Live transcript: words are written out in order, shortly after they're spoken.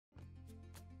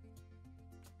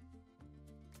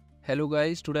Hello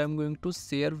guys, today I'm going to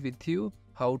share with you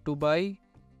how to buy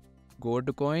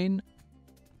gold coin.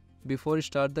 Before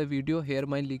start the video, here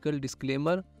my legal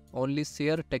disclaimer, only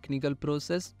share technical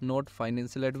process, not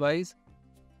financial advice.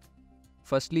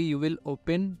 Firstly, you will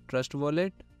open Trust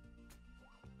Wallet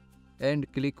and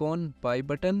click on buy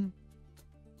button.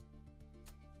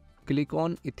 Click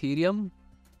on Ethereum.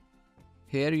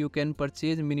 Here you can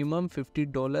purchase minimum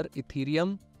 $50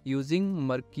 Ethereum using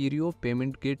Mercurio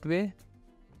payment gateway.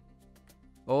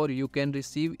 Or you can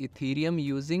receive Ethereum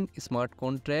using smart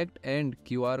contract and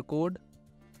QR code.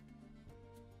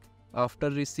 After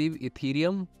receive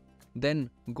Ethereum, then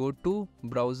go to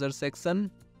browser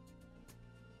section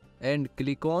and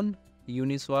click on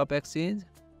UniSwap exchange.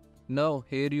 Now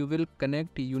here you will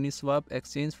connect UniSwap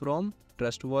exchange from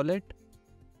Trust Wallet.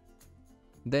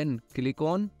 Then click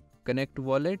on connect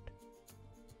wallet,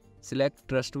 select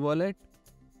Trust Wallet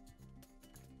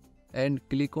and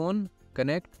click on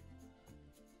connect.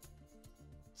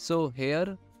 So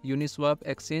here UniSwap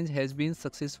exchange has been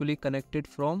successfully connected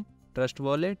from Trust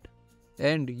Wallet,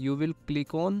 and you will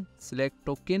click on select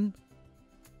token.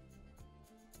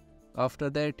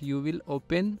 After that you will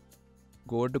open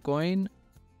gold coin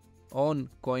on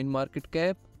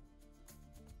CoinMarketCap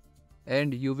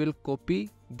and you will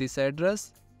copy this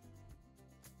address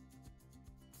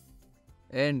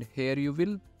and here you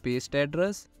will paste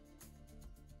address.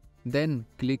 Then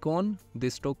click on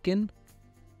this token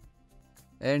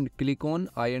and click on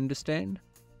I understand.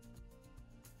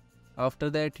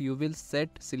 After that you will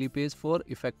set slippage for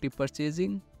effective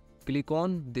purchasing. Click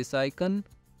on this icon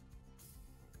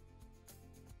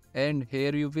and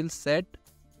here you will set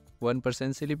 1%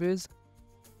 slippage.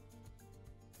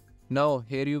 Now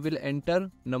here you will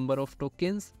enter number of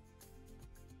tokens.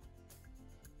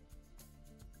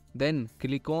 Then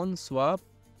click on swap.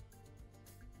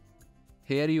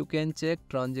 Here you can check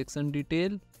transaction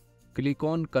detail. Click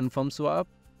on confirm swap.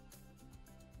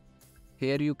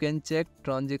 Here you can check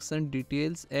transaction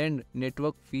details and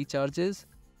network fee charges.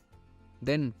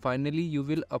 Then finally you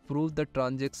will approve the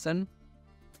transaction.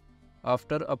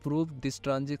 After approve this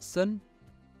transaction,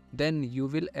 then you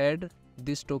will add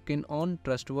this token on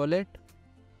Trust Wallet.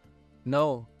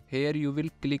 Now here you will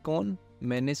click on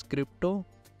manage crypto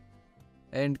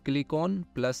and click on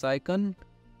plus icon,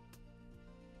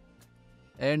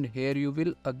 and here you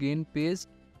will again paste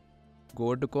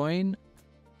gold coin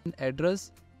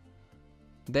address.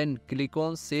 Then click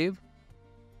on save.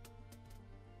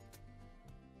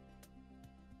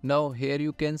 Now here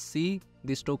you can see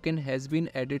this token has been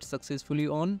added successfully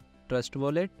on Trust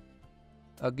Wallet.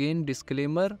 Again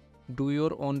disclaimer, do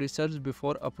your own research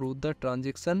before approve the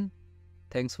transaction.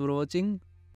 Thanks for watching.